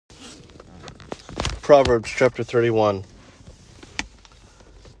Proverbs chapter 31.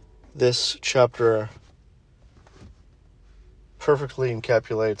 This chapter perfectly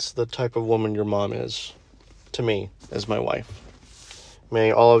encapsulates the type of woman your mom is to me as my wife.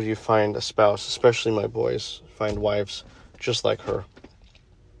 May all of you find a spouse, especially my boys, find wives just like her.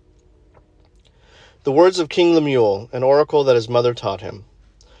 The words of King Lemuel, an oracle that his mother taught him.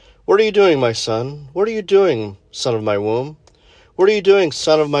 What are you doing, my son? What are you doing, son of my womb? What are you doing,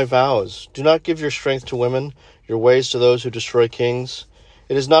 son of my vows? Do not give your strength to women, your ways to those who destroy kings.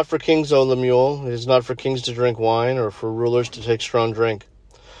 It is not for kings, O Lemuel. It is not for kings to drink wine, or for rulers to take strong drink,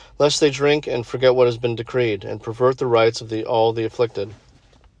 lest they drink and forget what has been decreed, and pervert the rights of all the afflicted.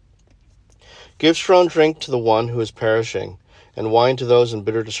 Give strong drink to the one who is perishing, and wine to those in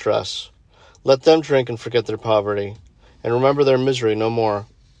bitter distress. Let them drink and forget their poverty, and remember their misery no more.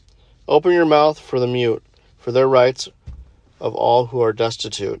 Open your mouth for the mute, for their rights of all who are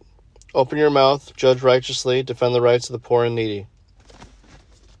destitute. Open your mouth, judge righteously, defend the rights of the poor and needy.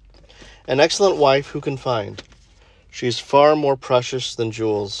 An excellent wife who can find? She is far more precious than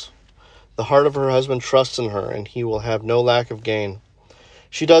jewels. The heart of her husband trusts in her, and he will have no lack of gain.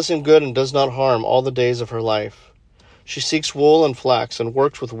 She does him good and does not harm all the days of her life. She seeks wool and flax and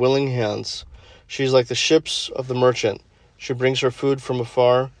works with willing hands. She is like the ships of the merchant. She brings her food from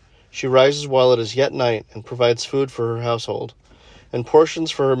afar. She rises while it is yet night and provides food for her household and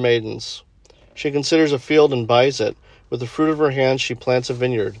portions for her maidens. She considers a field and buys it. With the fruit of her hands she plants a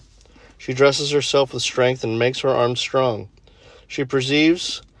vineyard. She dresses herself with strength and makes her arms strong. She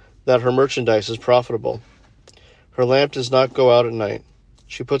perceives that her merchandise is profitable. Her lamp does not go out at night.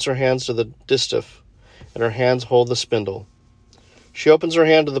 She puts her hands to the distaff, and her hands hold the spindle. She opens her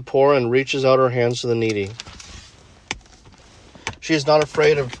hand to the poor and reaches out her hands to the needy. She is not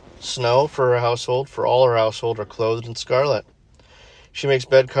afraid of snow for her household, for all her household are clothed in scarlet. She makes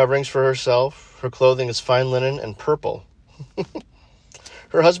bed coverings for herself. Her clothing is fine linen and purple.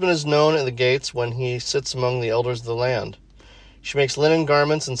 Her husband is known in the gates when he sits among the elders of the land. She makes linen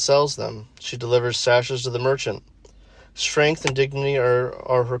garments and sells them. She delivers sashes to the merchant. Strength and dignity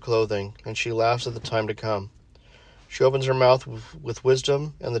are her clothing, and she laughs at the time to come. She opens her mouth with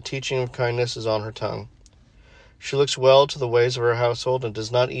wisdom, and the teaching of kindness is on her tongue. She looks well to the ways of her household and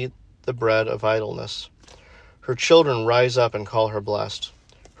does not eat the bread of idleness. Her children rise up and call her blessed.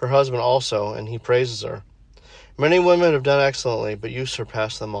 Her husband also, and he praises her. Many women have done excellently, but you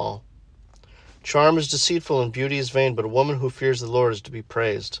surpass them all. Charm is deceitful and beauty is vain, but a woman who fears the Lord is to be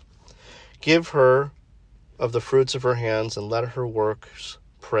praised. Give her of the fruits of her hands, and let her works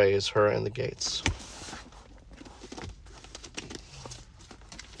praise her in the gates.